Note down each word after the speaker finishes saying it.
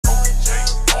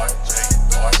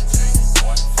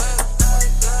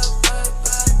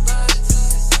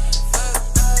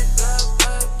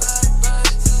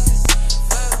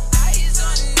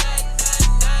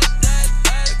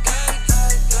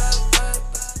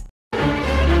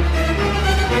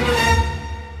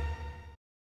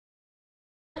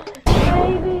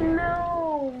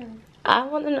I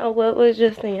want to know what was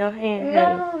just in your hand.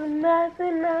 No,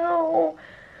 nothing, no.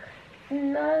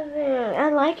 Nothing. I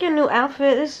like your new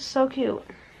outfit. This is so cute.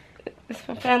 It's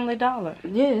from Family Dollar.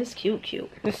 Yeah, it's cute.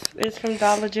 It's from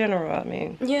Dollar General, I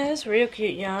mean. Yeah, it's real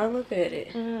cute, y'all. Look at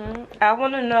it. I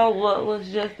want to know what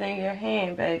was just in your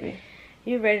hand, baby.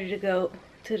 You ready to go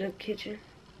to the kitchen?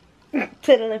 To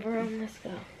the living room? Let's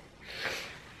go.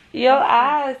 Your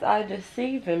eyes are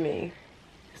deceiving me.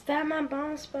 Stop my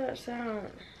bone spots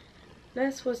out.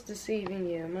 That's what's deceiving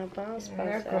you. My bone spots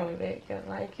They're growing back. I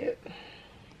like it.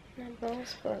 My bone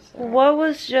spots out. What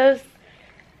was just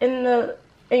in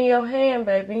your hand,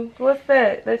 baby? What's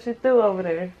that you threw over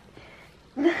there?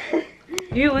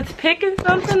 You was picking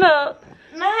something up.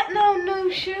 Not no new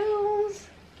shoes.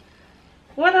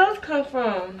 What else come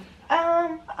from?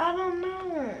 I don't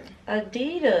know.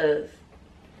 Adidas.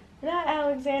 Not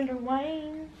Alexander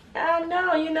Wayne. I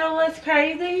know. You know what's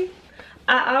crazy?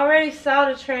 I already saw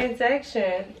the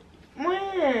transaction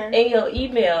When? in your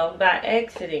email by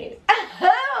accident.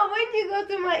 Oh, when you go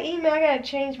through my email, I gotta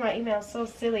change my email. It's so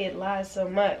silly, it lies so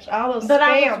much. All those But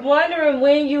spam. I was wondering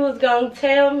when you was gonna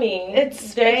tell me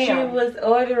It's that spam. you was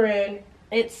ordering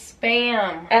It's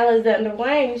spam. Alexander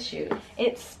Wayne shoes.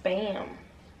 It's spam.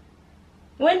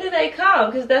 When did they come?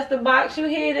 Because that's the box you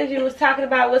had that you was talking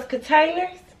about was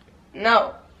containers.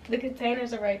 No, the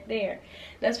containers are right there.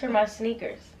 That's for my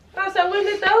sneakers. Oh, so when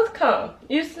did those come?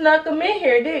 You snuck them in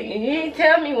here, didn't you? You didn't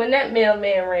tell me when that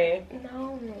mailman ran.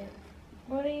 No, man.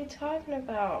 What are you talking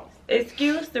about?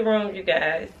 Excuse the room, you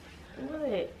guys.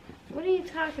 What? What are you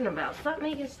talking about? Stop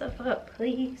making stuff up,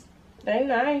 please. They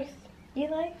nice. You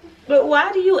like them? But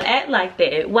why do you act like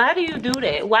that? Why do you do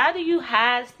that? Why do you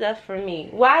hide stuff from me?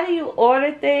 Why do you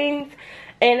order things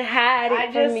and hide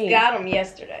it from me? I just got them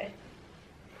yesterday.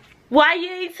 Why you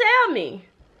ain't tell me?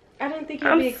 I didn't think you'd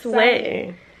be I'm excited.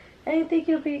 sweating. I didn't think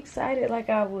you'd be excited like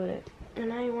I would.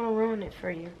 And I didn't want to ruin it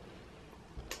for you.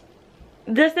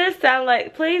 Does this sound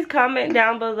like, please comment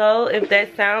down below if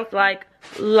that sounds like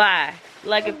lie.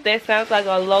 Like if that sounds like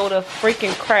a load of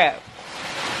freaking crap.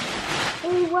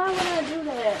 Hey, why would I do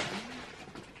that?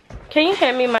 Can you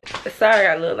hand me my, sorry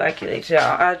I look like this,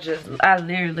 y'all. I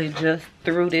literally just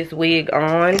threw this wig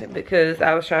on because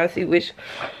I was trying to see which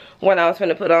one I was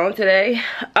gonna put on today.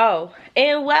 Oh,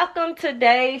 and welcome to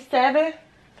day 7.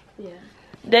 Yeah.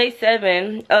 Day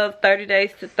 7 of 30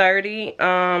 days to 30.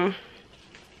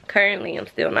 Currently I'm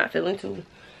still not feeling too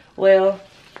well.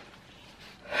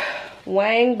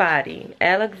 Wayne body,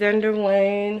 Alexander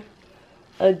Wayne,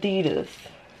 Adidas.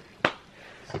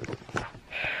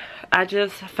 I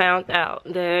just found out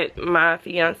that my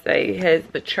fiance has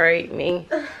betrayed me.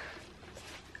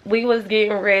 We was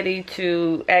getting ready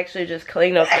to actually just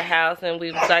clean up the house, and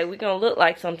we was like, we're gonna look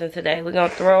like something today. We're gonna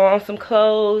throw on some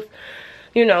clothes.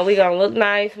 You know, we're gonna look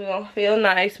nice. We're gonna feel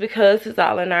nice because it's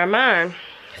all in our mind.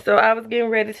 So I was getting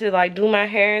ready to like do my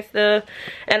hair and stuff,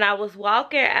 and I was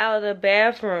walking out of the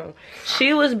bathroom.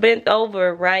 She was bent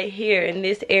over right here in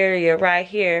this area right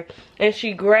here, and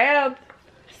she grabbed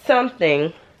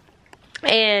something,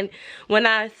 and when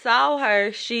I saw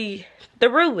her, she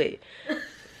threw it.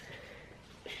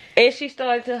 And she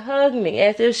started to hug me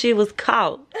as if she was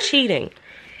caught cheating.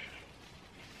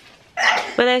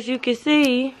 But as you can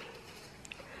see,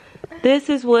 this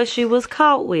is what she was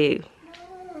caught with.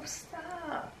 No,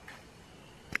 stop.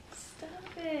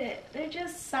 Stop it. They're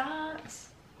just socks.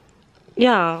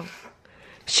 Y'all,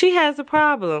 she has a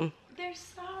problem. They're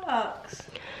socks.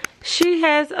 She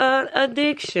has an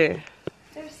addiction.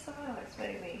 They're socks,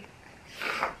 baby.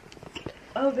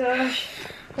 Oh gosh.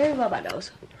 Let me blow my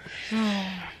nose.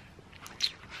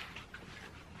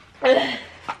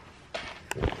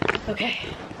 Okay.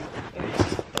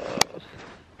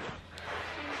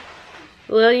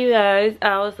 Well, you guys,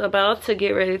 I was about to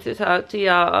get ready to talk to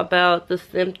y'all about the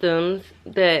symptoms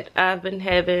that I've been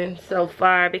having so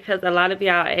far, because a lot of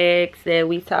y'all asked that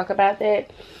we talk about that.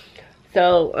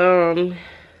 So,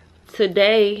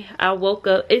 today I woke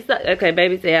up, it's like, okay,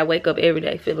 baby say I wake up every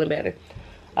day feeling better.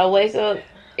 I wake up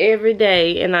every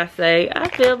day and I say, I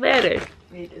feel better.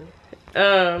 Me too.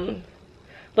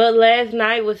 But last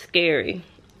night was scary.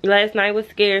 Last night was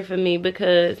scary for me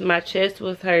because my chest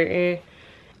was hurting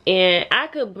and I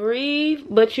could breathe,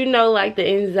 but you know, like the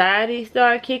anxiety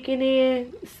started kicking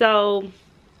in, so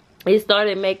it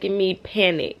started making me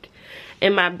panic.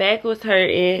 And my back was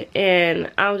hurting,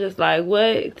 and I was just like,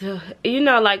 what? You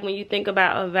know, like when you think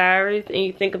about a virus and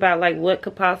you think about like what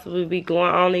could possibly be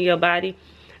going on in your body,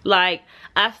 like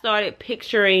I started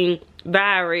picturing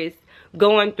virus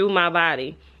going through my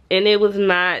body, and it was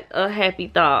not a happy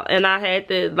thought. And I had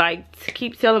to like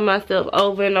keep telling myself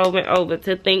over and over and over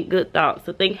to think good thoughts,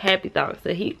 to think happy thoughts,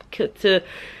 to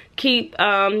keep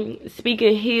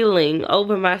speaking healing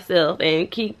over myself and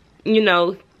keep, you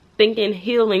know, thinking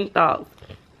healing thoughts.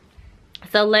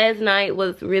 So last night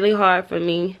was really hard for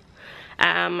me.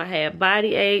 I had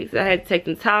body aches. I had to take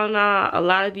some Tylenol. A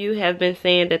lot of you have been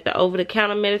saying that the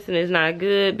over-the-counter medicine is not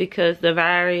good because the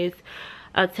virus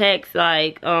attacks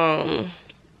like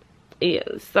yeah,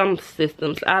 some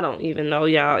systems. I don't even know,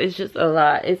 y'all. It's just a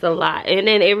lot. It's a lot. And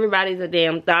then everybody's a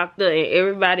damn doctor, and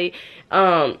everybody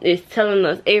is telling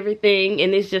us everything,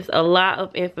 and it's just a lot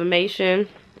of information.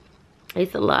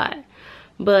 It's a lot.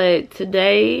 But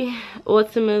today,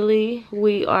 ultimately,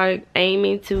 we are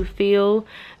aiming to feel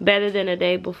better than the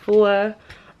day before.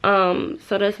 So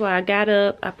that's why I got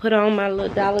up. I put on my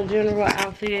little Dollar General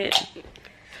outfit.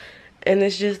 And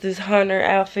it's just this hunter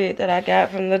outfit that I got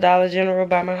from the Dollar General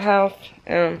by my house.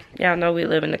 Y'all know we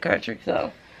live in the country,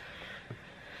 so.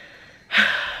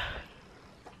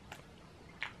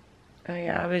 Oh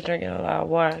yeah, I've been drinking a lot of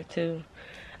water too.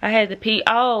 I had to pee.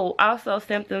 Oh, also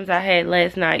symptoms I had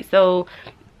last night. So,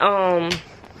 my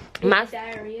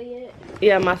diarrhea yet?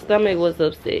 Yeah, my stomach was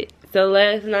upset. So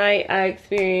last night I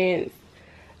experienced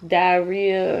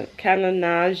diarrhea, kind of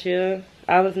nausea.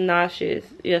 I was nauseous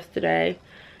yesterday,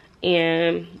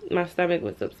 and my stomach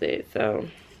was upset. So,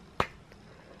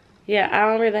 yeah, I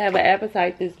don't really have an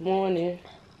appetite this morning.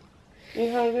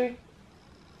 You hungry?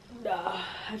 Nah,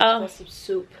 I just want some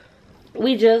soup.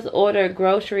 We just ordered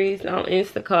groceries on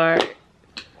Instacart,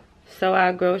 so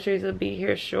our groceries will be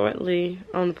here shortly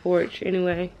on the porch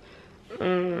anyway.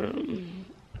 And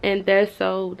that's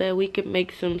so that we can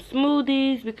make some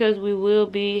smoothies, because we will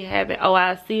be having,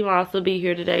 our sea moss will be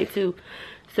here today too.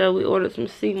 So we ordered some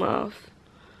sea moss.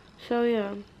 So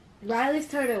yeah. Riley's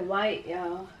turning white,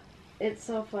 y'all. It's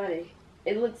so funny.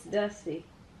 It looks dusty.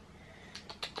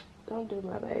 Don't do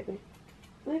my baby.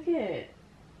 Look at it.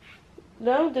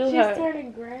 Don't do She's her. She's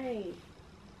turning gray.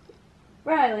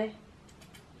 Riley.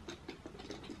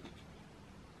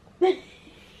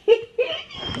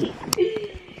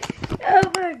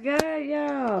 Oh my god,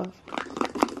 y'all.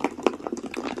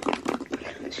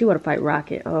 She wanna fight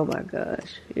Rocket. Oh my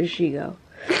gosh. Here she go.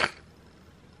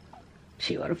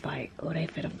 She wanna fight. Oh, they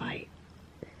finna fight.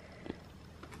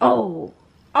 Oh.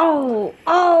 Oh.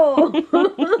 Oh.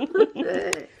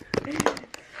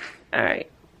 Alright.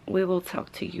 We will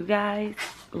talk to you guys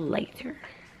later.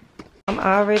 I'm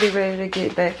already ready to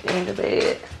get back into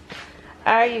bed.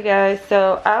 Alright, you guys.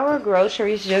 So our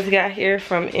groceries just got here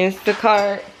from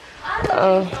Instacart.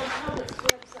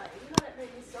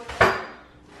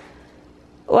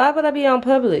 Why would I be on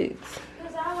Publix?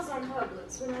 Because I was on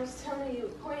Publix when I was telling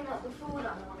you clean up the food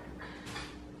I wanted.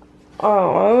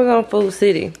 Oh, I was on Food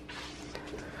City.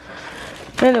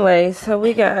 Anyway, so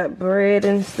we got bread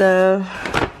and stuff,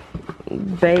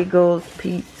 bagels,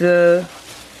 pizza,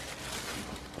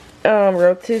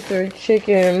 rotisserie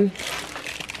chicken,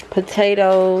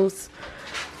 potatoes.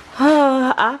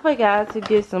 I forgot to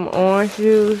get some orange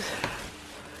juice,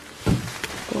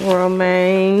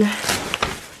 romaine.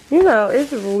 You know,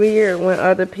 it's weird when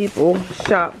other people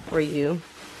shop for you.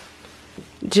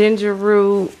 Ginger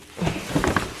root.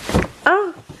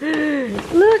 Oh,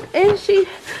 look, and she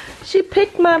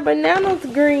picked my bananas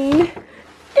green.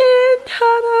 And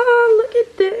ta-da, look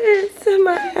at this.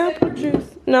 My apple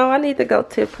juice. No, I need to go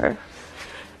tip her.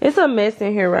 It's a mess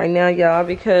in here right now, y'all,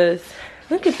 because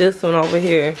look at this one over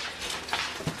here.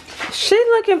 She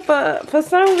looking for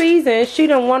some reason, she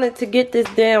done wanted to get this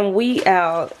damn Wii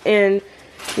out. And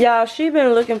y'all, she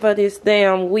been looking for this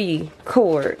damn Wii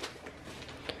cord.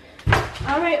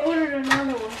 I already ordered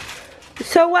another one.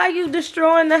 So why you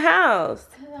destroying the house?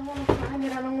 Because I want to find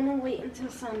it. I don't want to wait until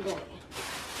Sunday.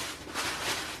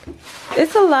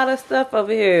 It's a lot of stuff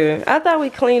over here. I thought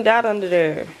we cleaned out under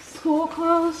there. School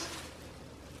clothes.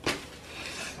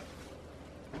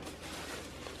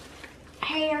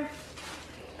 Hair.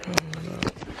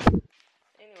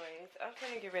 Anyways, I'm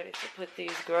gonna get ready to put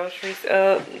these groceries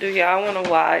up. Do y'all want to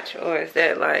watch, or is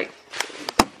that like...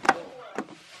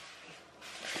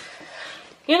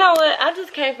 You know what? I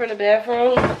just came from the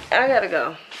bathroom. I gotta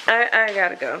go. I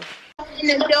gotta go. In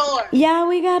the door. Yeah,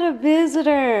 we got a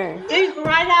visitor. She's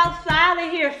right outside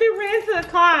of here. She ran to the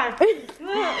car.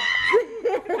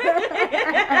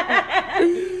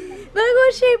 Look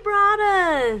what she brought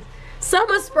us.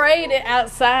 Someone sprayed it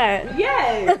outside.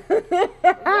 Yes.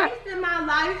 Wasting my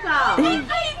life out.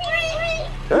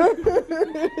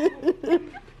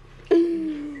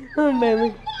 Oh,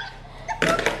 baby.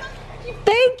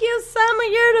 Thank you, Summer.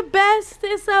 You're the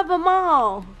bestest of them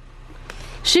all.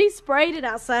 She sprayed it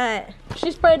outside.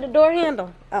 She sprayed the door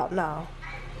handle. Oh, no.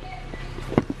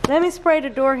 Let me spray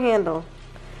the door handle.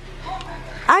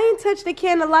 I ain't touched a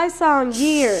can of Lysol in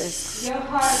years. Your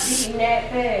heart beating that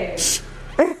fast.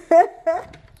 Look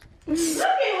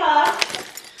at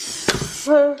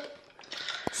her.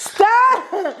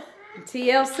 Stop!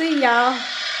 TLC, y'all.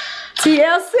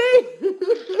 TLC.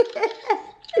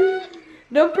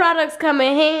 Them products come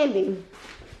in handy.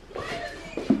 Why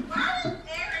does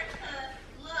Erica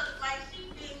look like she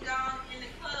been gone in the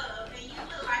club and you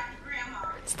look like your grandma?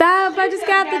 Stop, I just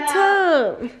got the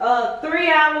tub.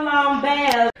 3 hour long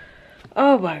bath.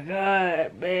 Oh my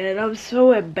god, man, I'm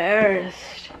so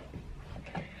embarrassed.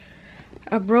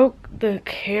 I broke the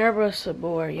camera some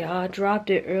more, y'all. I dropped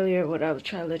it earlier when I was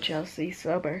trying to let y'all see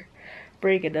Summer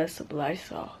bringing us some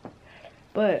Lysol.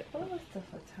 But what was the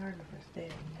photographer's damn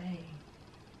name?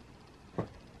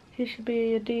 He should be in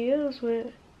your DMs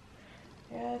with.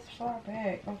 Yeah, it's far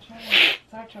back. I'm trying to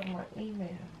search on my email.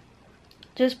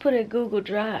 Just put in Google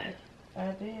Drive.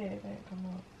 I did. It didn't come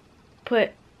up.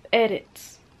 Put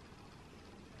edits.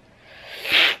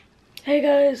 Hey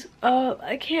guys,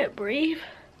 I can't breathe.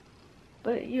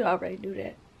 But you already knew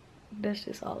that. That's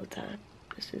just all the time.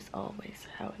 That's just always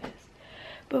how it is.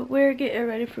 But we're getting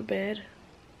ready for bed.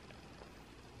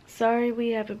 Sorry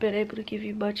we haven't been able to give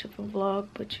you much of a vlog,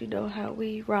 but you know how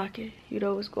we rock it. You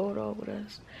know what's going on with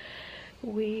us.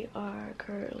 We are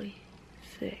currently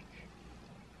sick.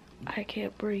 I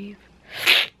can't breathe.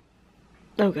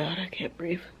 Oh god, I can't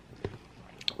breathe.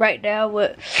 Right now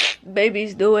what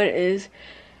baby's doing is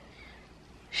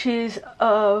she's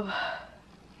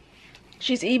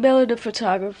emailing the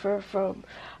photographer from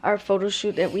our photo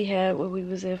shoot that we had when we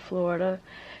was in Florida.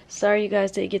 Sorry you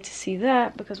guys didn't get to see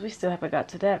that because we still haven't got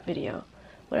to that video.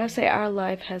 When I say our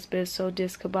life has been so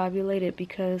discombobulated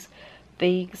because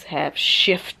things have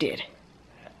shifted.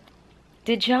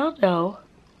 Did y'all know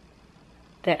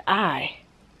that I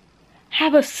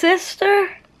have a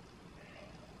sister?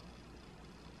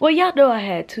 Well, y'all know I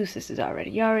had 2 sisters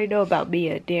already. Y'all already know about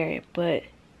Mia and Darian, but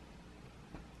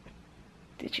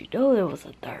did you know there was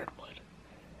a 3rd one?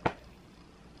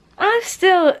 I'm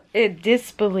still in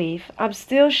disbelief. I'm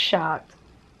still shocked.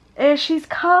 And she's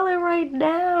calling right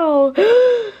now.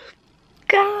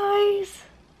 Guys.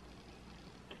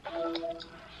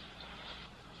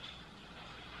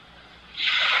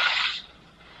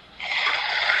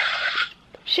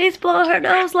 She's blowing her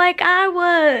nose like I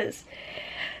was.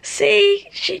 See,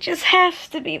 she just has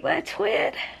to be my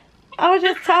twin. I was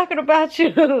just talking about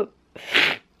you.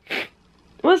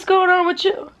 What's going on with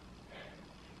you?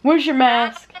 Where's your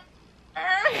mask?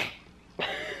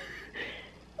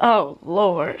 Oh,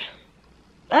 Lord.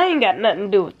 I ain't got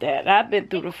nothing to do with that. I've been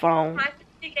through the phone. My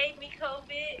sister gave me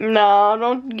COVID. No,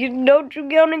 don't you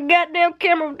get on the goddamn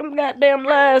camera with them goddamn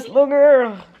lies, little girl.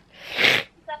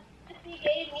 My sister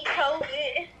gave me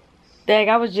COVID. Dang,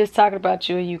 I was just talking about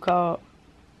you and you called.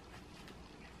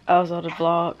 I was on the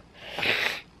vlog.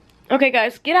 Okay,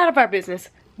 guys, get out of our business.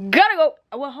 Gotta go.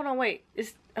 Well, hold on, wait.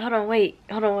 Hold on, wait.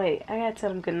 I gotta tell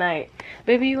them good night.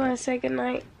 Baby, you wanna say good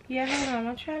night? Yeah, hold on.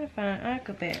 I'm trying to find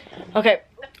Uncle back. Okay,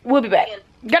 we'll be back.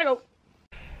 Gotta go.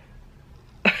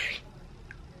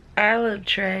 I look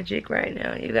tragic right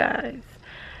now, you guys.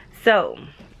 So,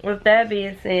 with that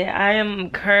being said, I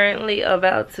am currently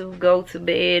about to go to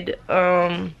bed.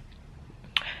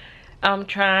 I'm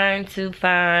trying to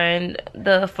find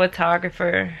the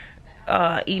photographer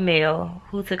email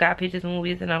who took our pictures when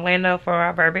we was in Orlando for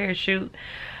our Burberry shoot,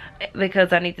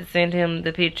 because I need to send him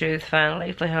the pictures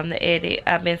finally for him to edit.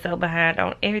 I've been so behind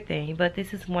on everything, but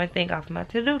this is one thing off my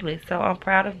to-do list, so I'm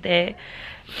proud of that.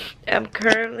 I'm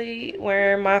currently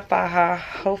wearing my faja.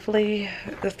 Hopefully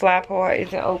the fly part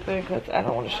isn't open because I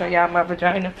don't want to show y'all my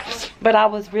vagina, but I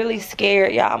was really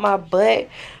scared, y'all. My butt,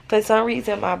 for some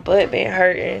reason my butt been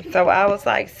hurting, so I was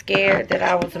like scared that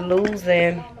I was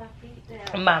losing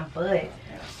my butt.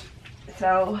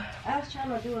 So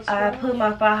I put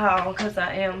my faja on because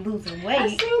I am losing weight. I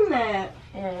seen that.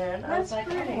 And I was like,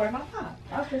 I'm gonna wear my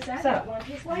faja. So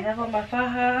I have on my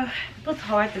faja. It was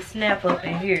hard to snap up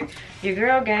in here. Your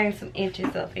girl gained some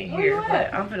inches up in here,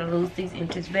 but I'm gonna lose these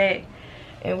inches back,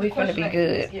 and we're gonna be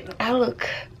good. I look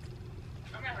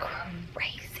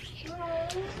crazy.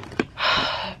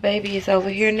 Baby is over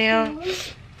here now.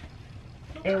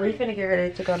 And we finna get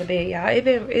ready to go to bed, y'all.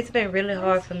 It's been really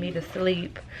hard for me to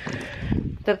sleep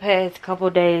the past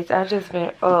couple days. I just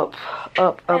been up.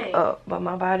 But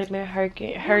my body been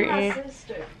hurting.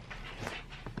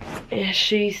 And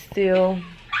she's still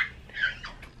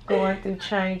going through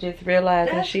changes,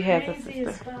 realizing she has a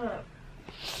sister.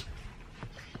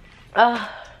 But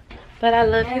I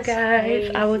love you guys.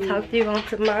 I will talk to you on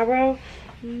tomorrow.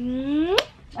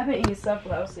 I've been eating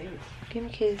sunflower seeds. Give me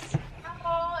a kiss.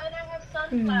 Oh, and I have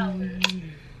sunflowers.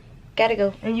 Gotta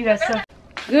go. And you got some.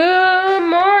 Good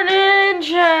morning,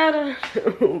 Chattanooga.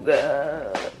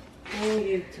 On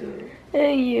YouTube.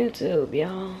 Hey, YouTube,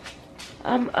 y'all.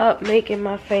 I'm up making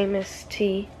my famous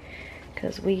tea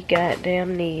because we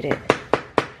goddamn need it.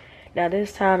 Now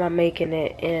this time I'm making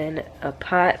it in a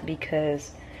pot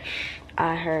because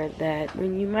I heard that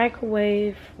when you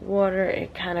microwave water,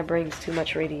 it kind of brings too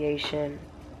much radiation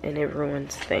and it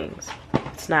ruins things.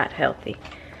 It's not healthy.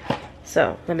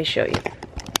 So let me show you.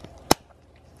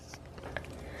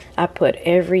 I put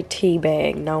every tea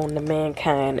bag known to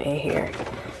mankind in here.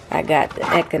 I got the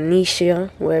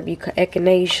echinacea, wherever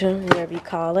you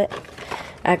call it.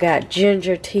 I got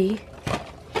ginger tea.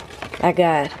 I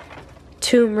got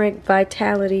turmeric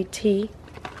vitality tea.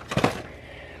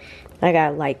 I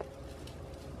got like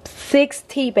 6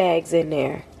 tea bags in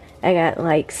there. I got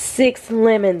like 6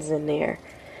 lemons in there.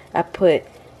 I put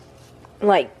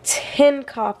like 10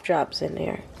 cough drops in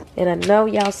there. And I know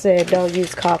y'all said don't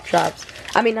use cough drops.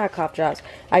 I mean, not cough drops.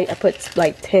 I put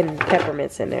like 10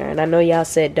 peppermints in there. And I know y'all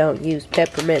said don't use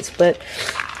peppermints. But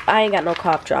I ain't got no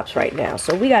cough drops right now.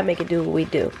 So we gotta make it do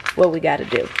what we gotta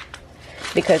do.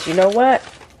 Because you know what?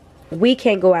 We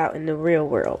can't go out in the real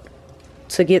world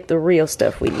to get the real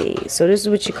stuff we need. So this is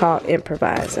what you call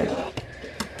improvising.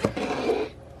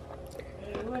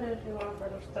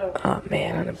 Oh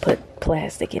man, I'm gonna put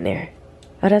plastic in there.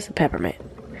 Oh, that's a peppermint.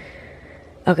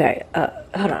 Okay,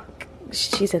 hold on.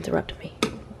 She's interrupting me.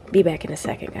 Be back in a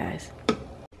second, guys.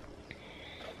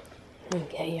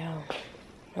 Okay, y'all.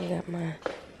 I got my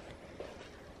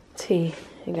tea.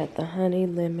 I got the honey,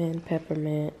 lemon,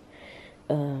 peppermint,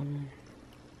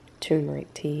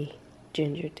 turmeric tea,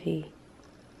 ginger tea,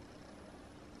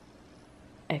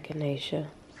 echinacea.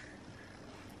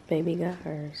 Baby got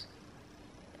hers.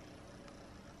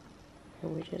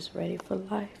 And we're just ready for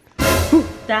life.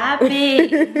 Stop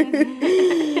it.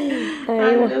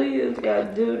 I knew you was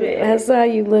gonna do that. I saw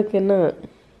you looking up.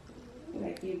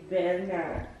 Like you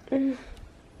better not.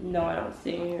 No, I don't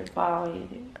sit here and follow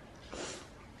you.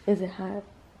 Is it hot?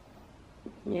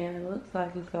 Yeah, it looks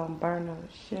like it's gonna burn the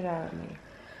shit out of me.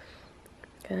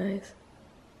 Guys.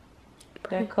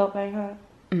 That cup ain't hot?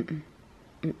 Mm-mm.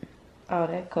 Oh,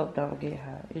 that cup don't get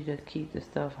hot. It just keeps the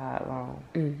stuff hot long.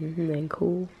 Ain't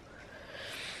cool.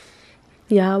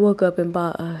 Yeah, I woke up and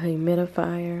bought a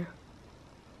humidifier.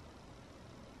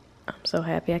 I'm so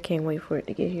happy. I can't wait for it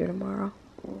to get here tomorrow.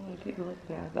 People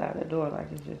looking outside the door like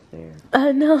it's just there.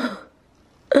 I know.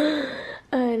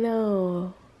 I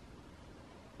know.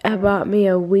 I bought me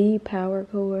a Wii power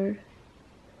cord.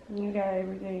 You got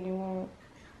everything you want.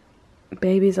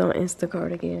 Baby's on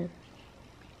Instacart again.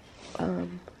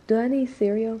 Do I need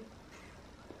cereal?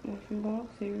 If you want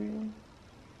cereal.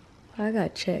 I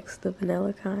got Chex, the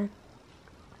vanilla kind.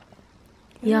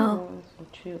 Y'all. Some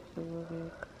chips a little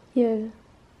bit. Yeah.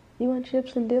 You want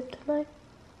chips and dip tonight?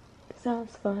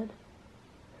 Sounds fun.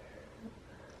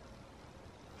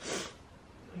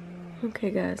 Okay,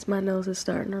 guys. My nose is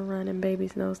starting to run and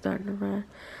baby's nose starting to run.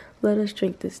 Let us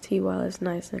drink this tea while it's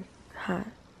nice and hot.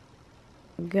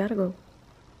 Gotta go.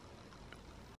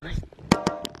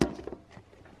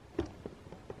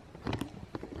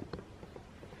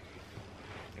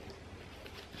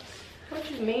 What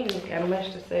you mean you got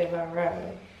much to say about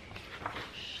Riley?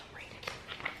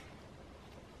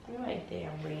 You ain't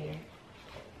damn reader.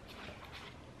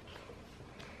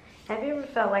 Have you ever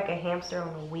felt like a hamster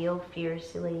on a wheel,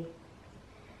 fiercely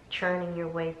churning your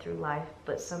way through life,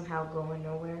 but somehow going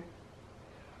nowhere?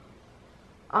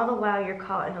 All the while you're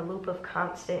caught in a loop of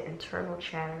constant internal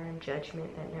chatter and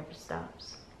judgment that never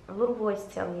stops. A little voice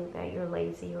telling you that you're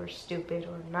lazy or stupid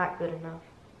or not good enough.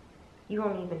 You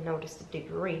won't even notice the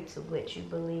degree to which you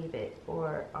believe it,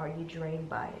 or are you drained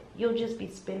by it. You'll just be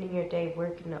spending your day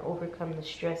working to overcome the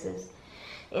stresses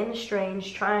and the strains,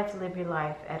 trying to live your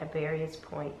life at a various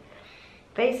point,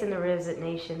 facing the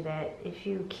resignation that if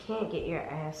you can't get your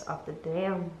ass off the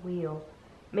damn wheel,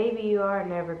 maybe you are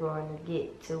never going to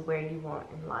get to where you want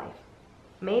in life.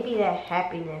 Maybe that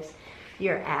happiness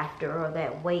you're after, or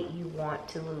that weight you want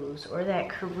to lose, or that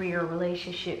career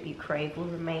relationship you crave will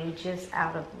remain just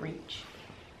out of reach.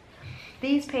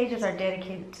 These pages are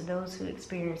dedicated to those who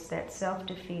experience that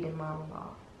self-defeating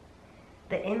monologue,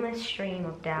 the endless stream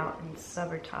of doubt and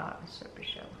sabotage.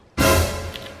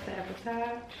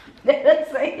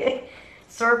 Let's say it.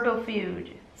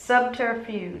 Subterfuge.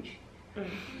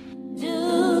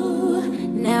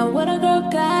 Now what a girl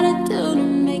gotta do to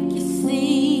make you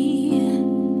see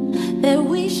that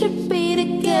we should be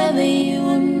together, you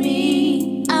and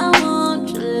me. I want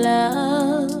your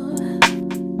love.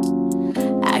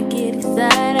 I get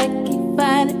excited, I keep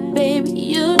fighting, baby.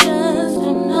 You just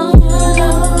don't know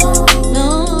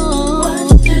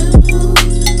what you do.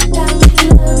 Got me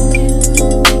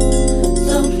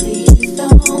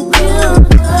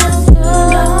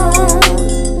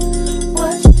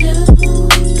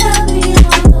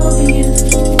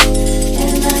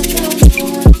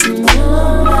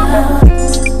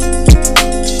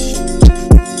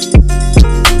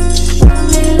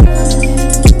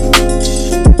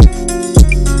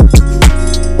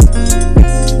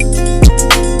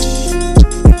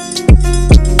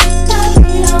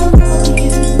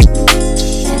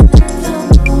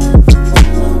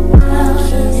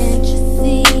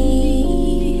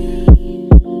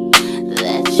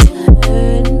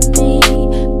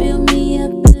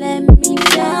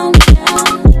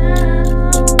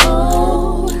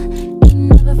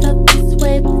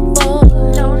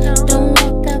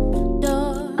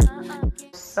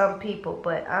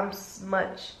but I'm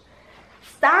smudged.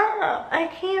 Stop! I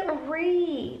can't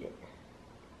read.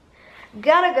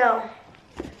 Gotta go.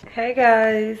 Hey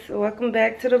guys, welcome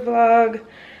back to the vlog.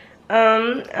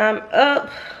 I'm up.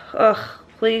 Ugh,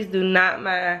 please do not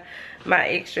mind my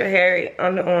extra hairy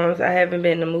underarms. I haven't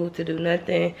been in the mood to do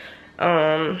nothing.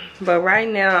 But right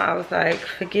now I was like,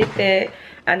 forget that.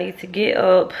 I need to get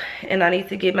up and I need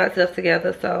to get myself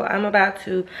together. So I'm about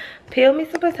to peel me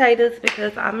some potatoes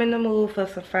because I'm in the mood for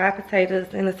some fried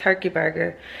potatoes and a turkey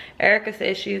burger. Erica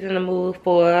said she's in the mood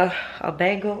for a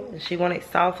bagel and she wanted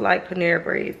soft like Panera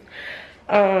Bread.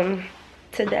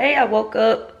 Today I woke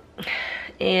up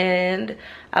and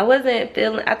I wasn't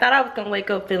feeling, I thought I was gonna wake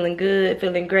up feeling good,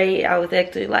 feeling great. I was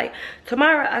actually like,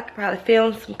 tomorrow I could probably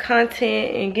film some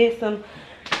content and get some,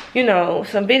 you know,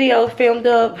 some videos filmed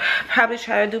up. Probably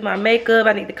try to do my makeup.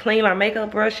 I need to clean my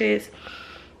makeup brushes,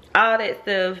 all that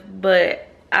stuff. But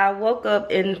I woke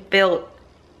up and felt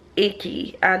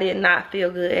icky. I did not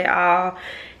feel good at all.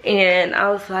 And I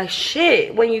was like,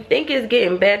 shit, when you think it's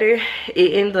getting better,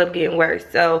 it ends up getting worse.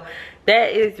 So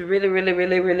that is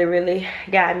really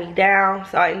got me down.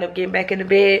 So I ended up getting back in the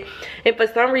bed. And for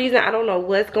some reason, I don't know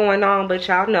what's going on, but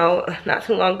y'all know, not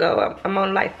too long ago, I'm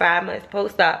on like 5 months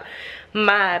post-op.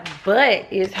 My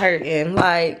butt is hurting.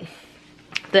 Like,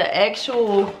 the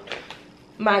actual,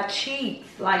 my cheeks,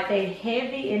 like, they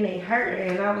heavy and they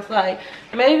hurting. And I was like,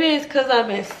 maybe it's because I've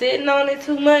been sitting on it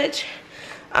too much.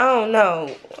 I don't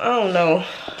know.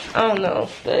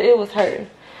 But it was hurting.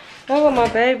 Look at my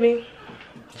baby.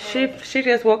 She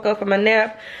just woke up from a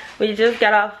nap. We just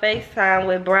got off FaceTime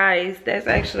with Bryce. That's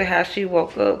actually how she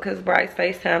woke up, because Bryce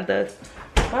FaceTimed us.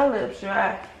 My lips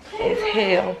dry as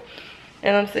hell.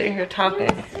 And I'm sitting here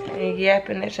talking and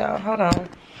yapping at y'all. Hold on.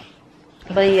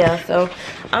 But yeah, so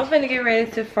I'm finna get ready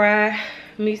to fry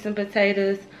me some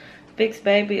potatoes, fix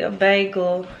baby a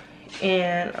bagel,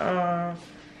 and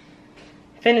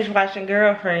finish watching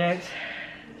Girlfriends.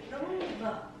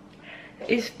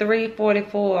 It's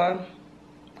 3:44.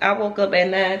 I woke up at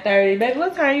 9:30. Baby,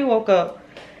 what time you woke up?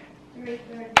 3:30.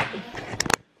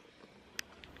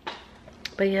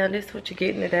 But yeah, this is what you're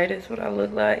getting today. This is what I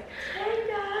look like. Hey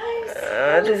guys.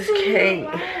 I just can't.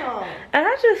 And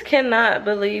I just cannot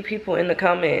believe people in the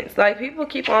comments. Like, people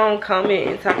keep on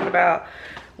commenting talking about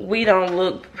we don't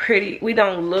look pretty. We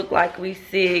don't look like we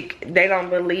sick. They don't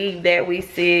believe that we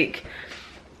sick.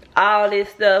 All this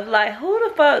stuff. Like, who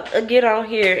the fuck get on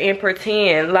here and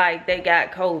pretend like they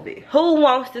got COVID? Who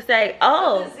wants to say,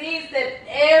 oh, A disease that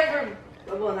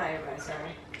well, not everybody,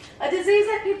 sorry. A disease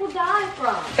that people die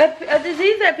from. a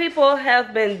disease that people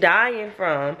have been dying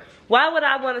from? Why would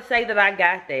I want to say that I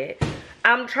got that?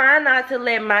 I'm trying not to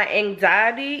let my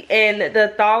anxiety and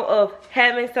the thought of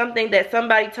having something that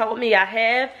somebody told me I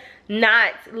have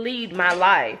not lead my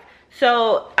life.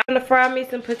 So I'm gonna fry me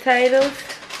some potatoes.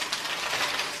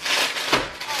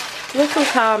 Look who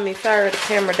called me. Sorry, the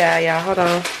camera died, y'all. Hold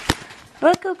on.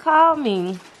 Look who called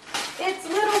me. It's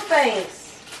Little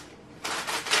Face.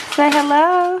 Say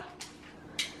hello.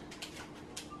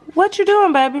 What you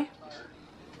doing, baby?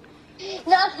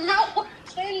 No.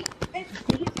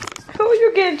 Who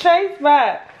you getting chased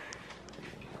by?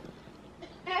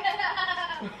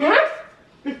 Huh?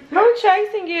 Who's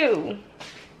chasing you?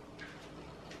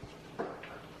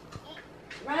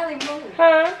 Riley, move.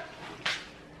 Huh?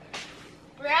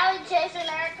 Riley chasing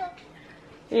Erica.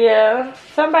 Yeah,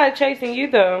 somebody chasing you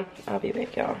though. I'll be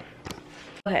back, y'all.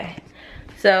 Okay,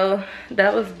 so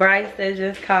that was Bryce that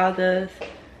just called us,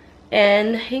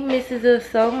 and he misses us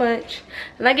so much,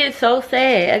 and I get so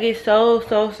sad. I get so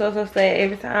sad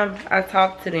every time I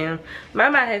talk to them.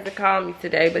 Mama hasn't called me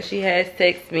today, but she has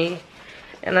texted me,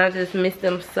 and I just miss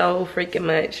them so freaking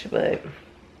much. But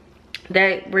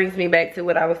that brings me back to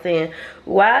what I was saying.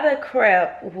 Why the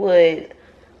crap would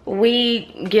we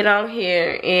get on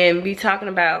here and be talking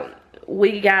about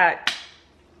we got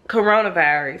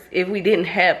coronavirus if we didn't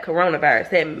have coronavirus?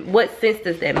 That, what sense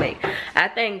does that make? I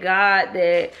thank God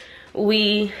that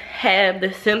we have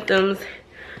the symptoms,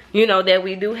 you know, that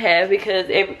we do have, because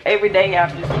every day I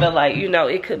just feel like, you know,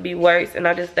 it could be worse. And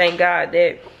I just thank God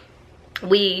that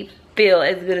we feel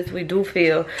as good as we do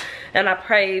feel, and I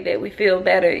pray that we feel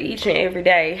better each and every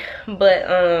day.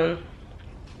 But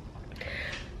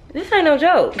this ain't no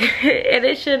joke. And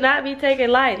it should not be taken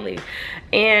lightly.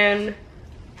 And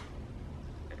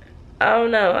I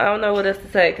don't know what else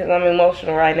to say, because I'm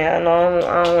emotional right now, and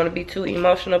I don't want to be too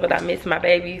emotional, but I miss my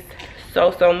babies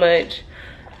so much.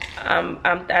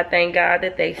 I thank God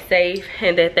that they safe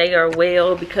and that they are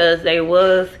well, because they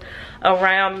was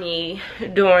around me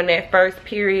during that first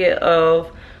period of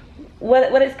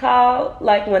what it's called,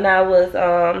 like when I was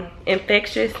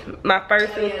infectious, my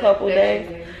first couple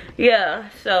days. yeah,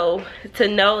 so to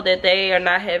know that they are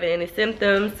not having any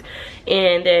symptoms,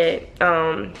 and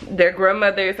that their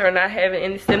grandmothers are not having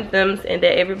any symptoms, and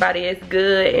that everybody is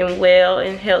good and well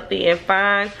and healthy and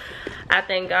fine, I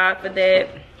thank God for that.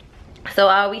 So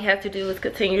all we have to do is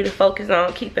continue to focus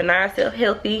on keeping ourselves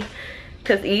healthy,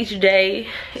 because each day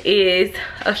is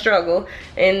a struggle,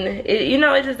 and you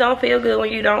know, it just don't feel good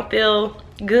when you don't feel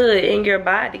good in your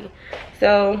body.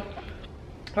 So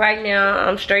right now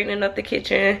I'm straightening up the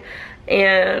kitchen,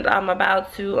 and I'm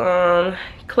about to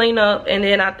clean up, and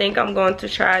then I think I'm going to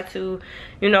try to,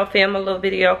 you know, film a little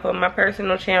video for my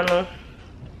personal channel.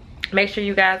 Make sure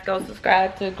you guys go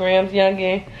subscribe to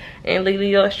TruYungnGang and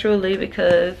LeeLeeurstrulee,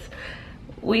 because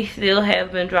we still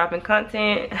have been dropping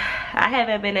content. I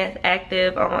haven't been as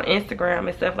active on Instagram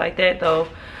and stuff like that though,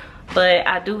 but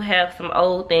I do have some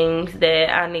old things that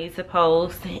I need to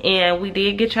post. And we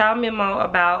did get y'all memo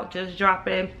about just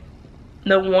dropping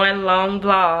the one long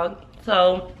vlog,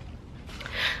 so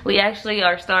we actually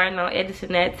are starting on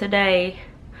editing that today.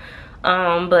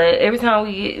 But every time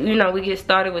we get, you know, we get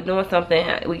started with doing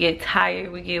something, we get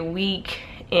tired, we get weak,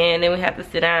 and then we have to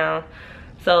sit down.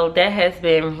 So that has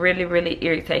been really, really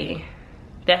irritating.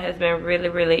 That has been really,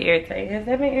 really irritating. Has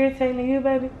that been irritating to you,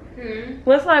 baby?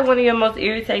 What's like one of your most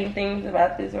irritating things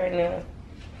about this right now?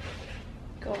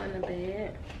 Going to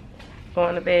bed.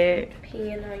 Going to bed.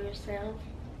 Peeing on yourself.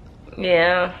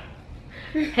 Yeah.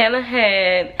 Hannah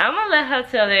had, I'm gonna let her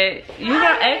tell that. You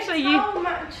know, actually,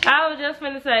 I was just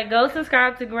gonna say, go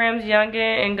subscribe to TruYungnGang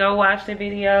and go watch the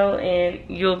video, and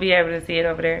you'll be able to see it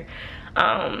over there.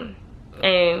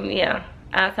 And yeah,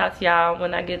 I'll talk to y'all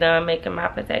when I get done making my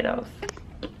potatoes.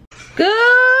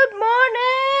 Good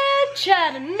morning,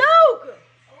 Chattanooga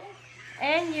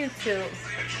and YouTube.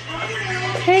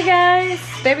 Hey guys,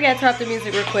 baby, gotta turn off the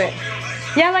music real quick.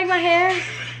 Y'all like my hair?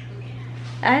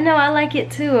 I know, I like it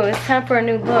too. It's time for a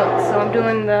new look, so I'm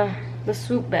doing the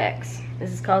swoop backs.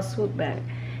 This is called swoop back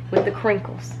with the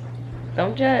crinkles.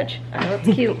 Don't judge. I know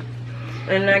it's cute.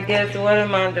 And I guess what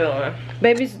am I doing?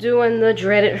 Baby's doing the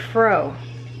dreaded fro,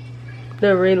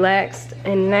 the relaxed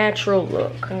and natural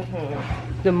look,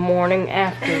 the morning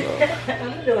after look.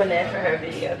 I'm doing that for her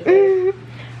video today.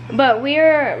 But we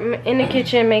are in the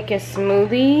kitchen making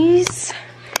smoothies,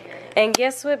 and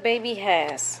guess what baby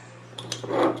has?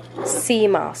 Sea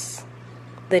moss,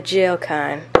 the gel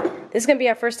kind. This is gonna be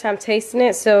our first time tasting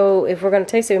it, so if we're gonna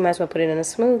taste it, we might as well put it in a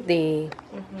smoothie.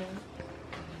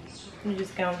 You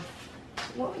just go.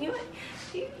 Well, I don't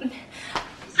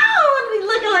want to be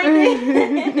looking like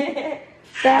that.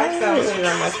 I'm putting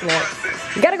on my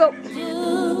snacks. Gotta go.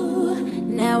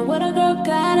 Now what a girl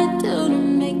gotta do to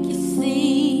make you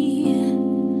see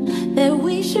that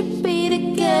we should be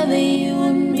together, you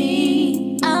and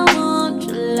me. I want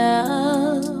your love.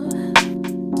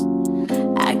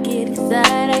 I get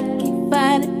excited, I keep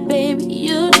fighting, baby.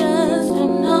 You just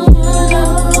don't know.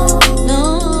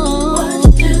 What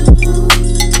to do,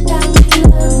 got me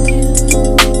love you.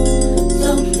 So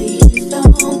please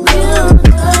don't go.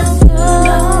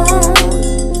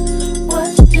 What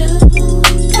to do,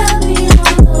 got me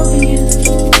all over you,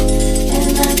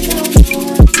 and I don't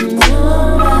want to know.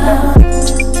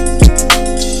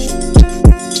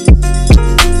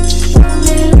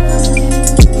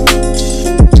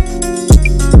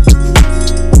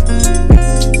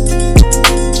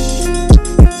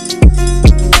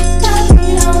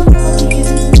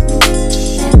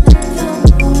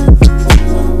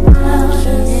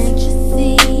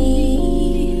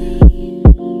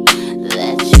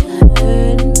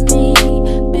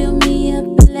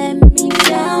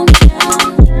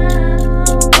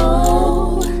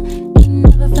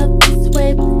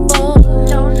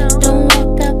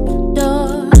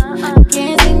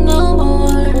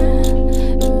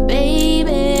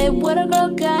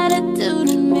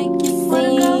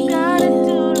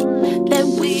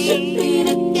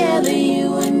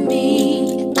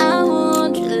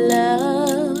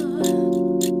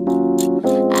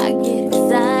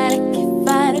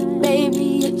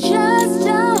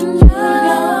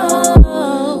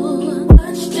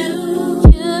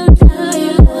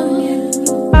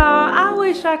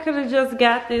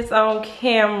 Got this on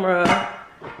camera.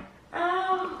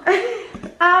 Oh,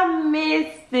 I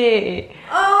missed it.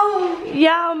 Oh,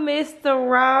 y'all missed the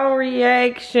raw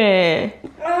reaction.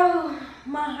 Oh,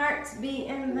 my heart's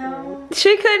beating though.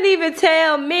 She couldn't even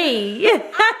tell me. I'm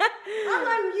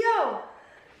like,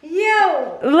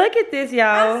 yo. Look at this,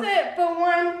 y'all. I said, for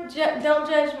one, don't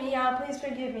judge me, y'all. Please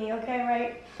forgive me, okay,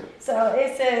 right? So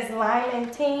it says Lime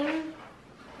and Team.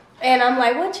 And I'm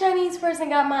like, what Chinese person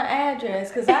got my address?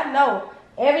 Because I know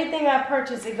everything I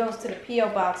purchase, it goes to the P.o.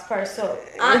 box first. So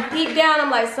deep down,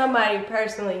 I'm like, somebody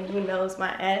personally who knows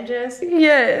my address.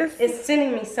 Yes. Is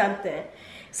sending me something.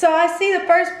 So I see the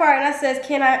first part and it says,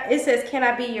 can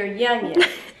I be your youngin?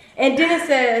 And then it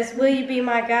says, will you be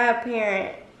my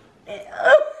godparent? And,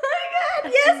 oh my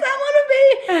God, yes, I want to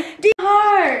be.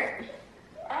 Heart.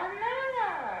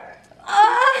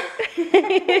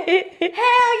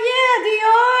 Hell yeah,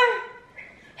 Dior.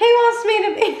 He wants me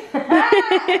to be.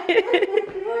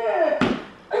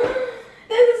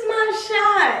 This is my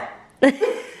shot.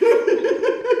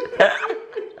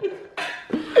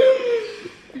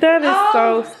 That is so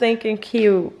stinking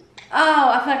cute. Oh,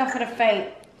 I feel like I'm gonna faint.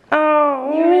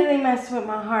 Oh. You really messed with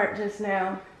my heart just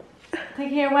now. Take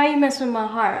care. Why you messing with my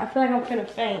heart? I feel like I'm gonna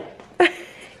faint. Girl,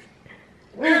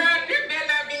 there better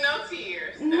not be no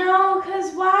tears. No,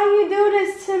 cause why you do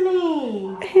this to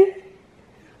me?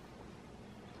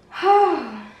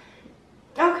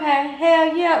 Okay,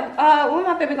 hell yeah. When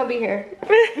my baby gonna be here?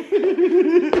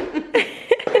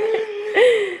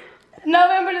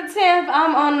 November the 10th,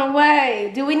 I'm on the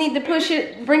way. Do we need to push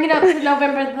it, bring it up to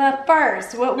November the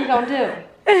 1st? What we gonna do?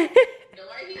 The way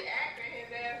he acting,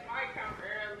 his ass might come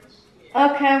early. Shit.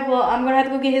 Okay, well, I'm gonna have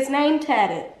to go get his name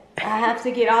tatted. I have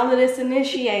to get all of this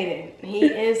initiated. He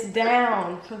is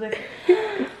down for the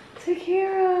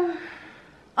Takira.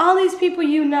 All these people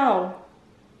you know.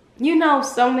 You know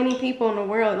so many people in the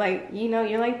world. Like, you know,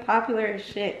 you're like popular as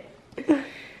shit.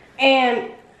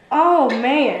 And oh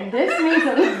man, this means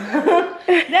a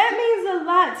that means a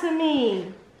lot to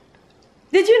me.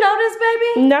 Did you know this,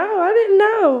 baby? No, I didn't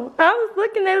know. I was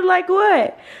looking at it like,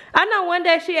 what? I know one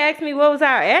day she asked me what was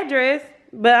our address,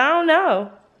 but I don't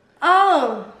know.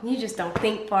 Oh, you just don't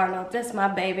think far enough. That's my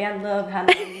baby. I love how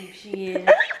naive she is.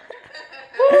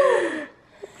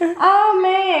 Oh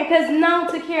man, cause no,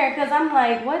 Takira, cause I'm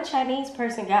like, what Chinese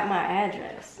person got my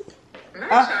address?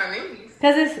 Not Chinese.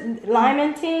 Cause it's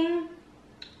Lyman Team.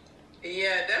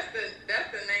 Yeah, that's the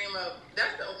name of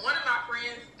one of my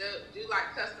friends do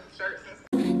like custom shirts and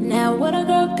stuff. Now what a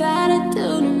girl gotta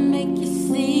do to make you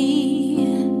see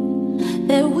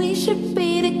that we should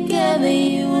be together,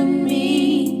 you and